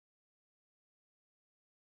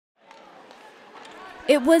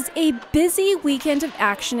It was a busy weekend of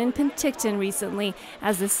action in Penticton recently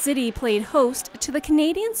as the city played host to the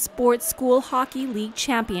Canadian Sports School Hockey League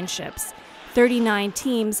Championships. 39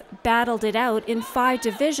 teams battled it out in 5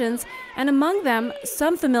 divisions, and among them,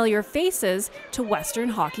 some familiar faces to Western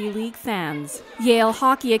Hockey League fans. Yale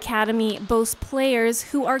Hockey Academy boasts players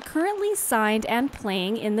who are currently signed and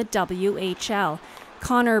playing in the WHL.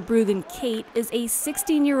 Bruggen-Cate is a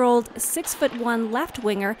 16-year-old 6'1" left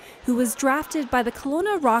winger who was drafted by the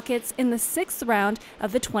Kelowna Rockets in the 6th round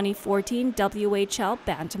of the 2014 WHL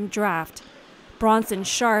Bantam Draft. Bronson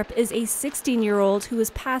Sharp is a 16-year-old who was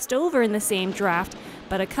passed over in the same draft,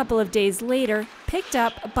 but a couple of days later picked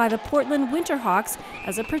up by the Portland Winterhawks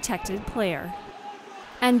as a protected player.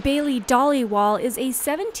 And Bailey Dollywall is a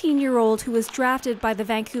 17-year-old who was drafted by the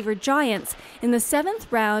Vancouver Giants in the 7th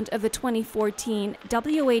round of the 2014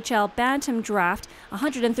 WHL Bantam Draft,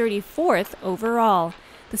 134th overall.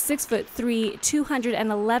 The 6'3",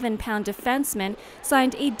 211-pound defenseman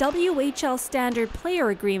signed a WHL standard player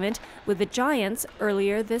agreement with the Giants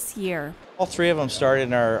earlier this year. All three of them started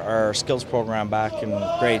in our skills program back in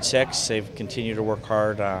grade 6. They've continued to work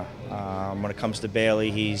hard. When it comes to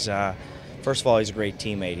Bailey, first of all, he's a great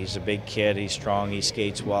teammate. He's a big kid, he's strong, he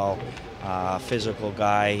skates well, physical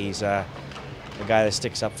guy. He's a guy that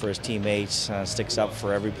sticks up for his teammates, sticks up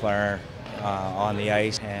for every player on the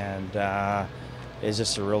ice, and is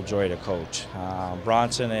just a real joy to coach.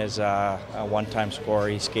 Bronson is a one-time scorer.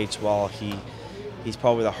 He skates well. He's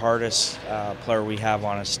probably the hardest player we have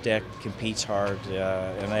on a stick, competes hard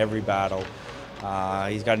in every battle.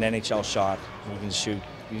 He's got an NHL shot. He can shoot.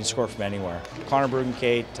 You can score from anywhere.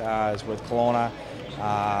 Bruggen-Cate is with Kelowna.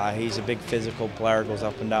 He's a big physical player, goes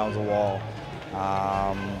up and down the wall,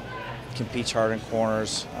 competes hard in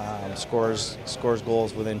corners, scores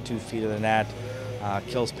goals within 2 feet of the net,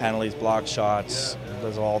 kills penalties, blocks shots,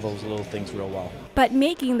 does all those little things real well. But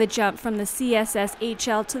making the jump from the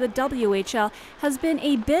CSSHL to the WHL has been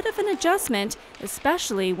a bit of an adjustment,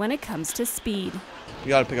 especially when it comes to speed. You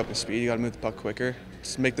got to pick up the speed, you got to move the puck quicker.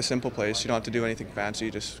 Just make the simple plays. You don't have to do anything fancy,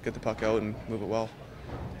 you just get the puck out and move it well.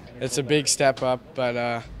 It's a big step up, but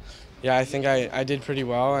yeah, I think I did pretty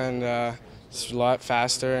well, and it's a lot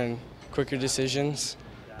faster and quicker decisions.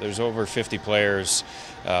 There's over 50 players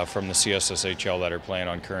from the CSSHL that are playing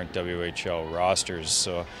on current WHL rosters,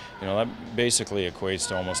 so that basically equates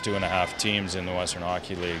to almost 2.5 teams in the Western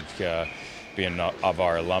Hockey League being of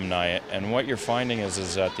our alumni. And what you're finding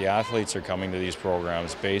is that the athletes are coming to these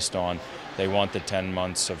programs based on they want the 10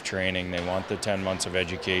 months of training, they want the 10 months of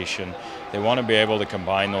education, they want to be able to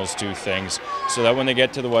combine those two things so that when they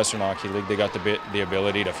get to the Western Hockey League, they got the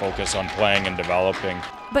ability to focus on playing and developing.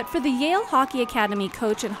 But for the Yale Hockey Academy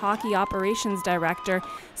coach and hockey operations director,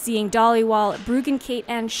 seeing Dollywall, Bruggen-Cate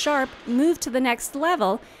and Sharp move to the next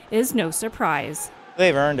level is no surprise.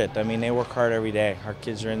 They've earned it. I mean, they work hard every day. Our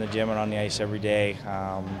kids are in the gym and on the ice every day.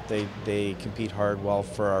 They compete hard well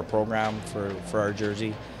for our program, for our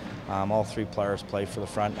jersey. All 3 players play for the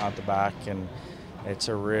front, not the back, and it's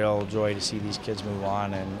a real joy to see these kids move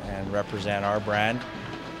on and represent our brand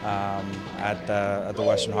at the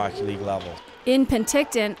Western Hockey League level. In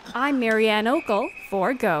Penticton, I'm Marianne Okel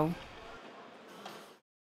for Go.